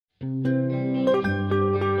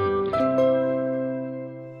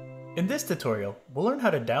this tutorial, we'll learn how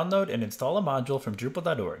to download and install a module from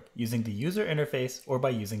Drupal.org using the user interface or by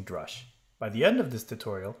using Drush. By the end of this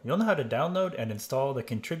tutorial, you'll know how to download and install the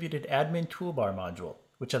contributed admin toolbar module,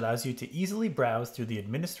 which allows you to easily browse through the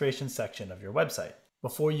administration section of your website.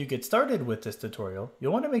 Before you get started with this tutorial,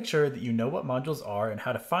 you'll want to make sure that you know what modules are and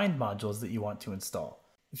how to find modules that you want to install.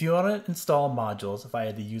 If you want to install modules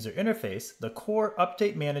via the user interface, the core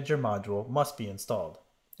Update Manager module must be installed.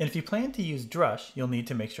 And if you plan to use Drush, you'll need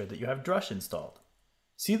to make sure that you have Drush installed.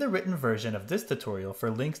 See the written version of this tutorial for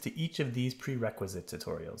links to each of these prerequisite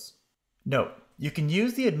tutorials. Note, you can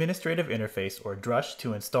use the administrative interface or Drush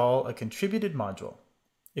to install a contributed module.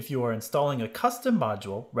 If you are installing a custom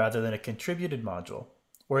module rather than a contributed module,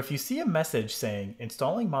 or if you see a message saying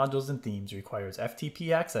installing modules and themes requires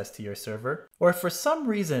FTP access to your server, or if for some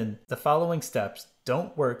reason the following steps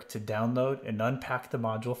don't work to download and unpack the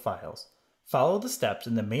module files, follow the steps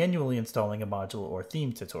in the manually installing a module or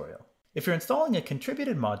theme tutorial. If you're installing a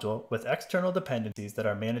contributed module with external dependencies that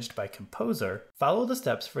are managed by Composer, follow the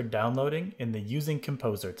steps for downloading in the Using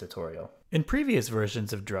Composer tutorial. In previous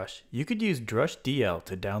versions of Drush, you could use DrushDL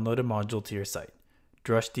to download a module to your site.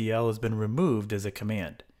 DrushDL has been removed as a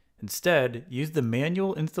command. Instead, use the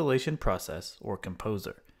manual installation process or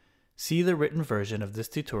Composer. See the written version of this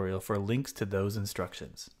tutorial for links to those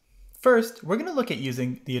instructions. First, we're going to look at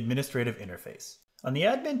using the administrative interface. On the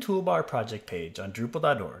Admin Toolbar project page on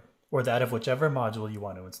Drupal.org, or that of whichever module you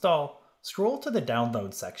want to install, scroll to the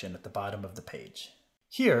Download section at the bottom of the page.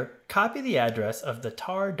 Here, copy the address of the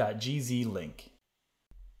tar.gz link.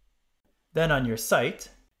 Then on your site,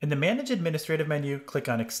 in the Manage Administrative menu, click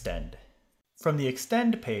on Extend. From the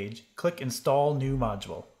Extend page, click Install New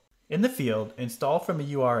Module. In the field Install from a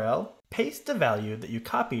URL, paste the value that you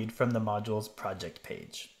copied from the module's project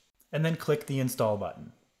page, and then click the Install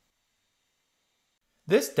button.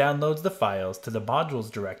 This downloads the files to the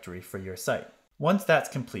modules directory for your site. Once that's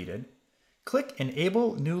completed, click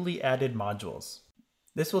Enable Newly Added Modules.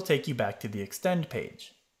 This will take you back to the Extend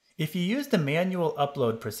page. If you use the manual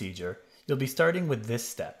upload procedure, you'll be starting with this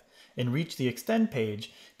step and reach the Extend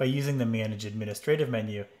page by using the Manage Administrative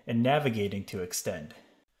menu and navigating to Extend.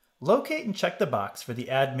 Locate and check the box for the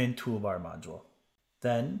Admin Toolbar module.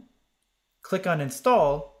 Then, click on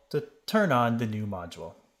Install to turn on the new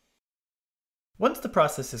module. Once the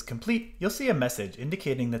process is complete, you'll see a message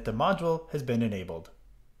indicating that the module has been enabled.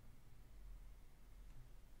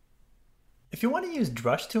 If you want to use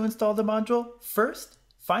Drush to install the module, first,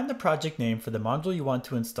 find the project name for the module you want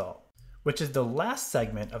to install, which is the last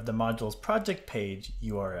segment of the module's project page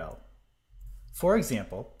URL. For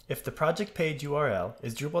example, if the project page URL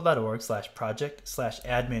is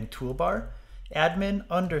drupal.org/project/admin toolbar,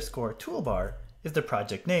 admin_toolbar is the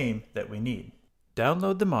project name that we need.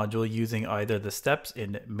 Download the module using either the steps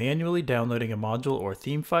in manually downloading a module or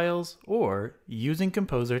theme files, or using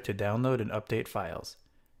Composer to download and update files.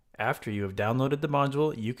 After you have downloaded the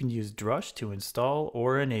module, you can use Drush to install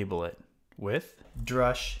or enable it, with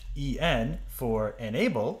drush-en for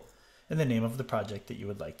enable and the name of the project that you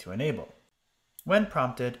would like to enable. When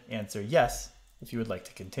prompted, answer yes if you would like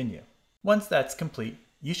to continue. Once that's complete,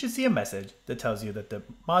 you should see a message that tells you that the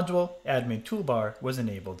module admin toolbar was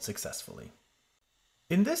enabled successfully.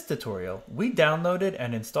 In this tutorial, we downloaded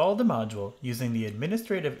and installed the module using the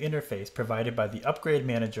administrative interface provided by the Upgrade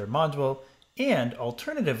Manager module and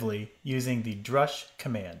alternatively using the Drush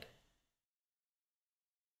command.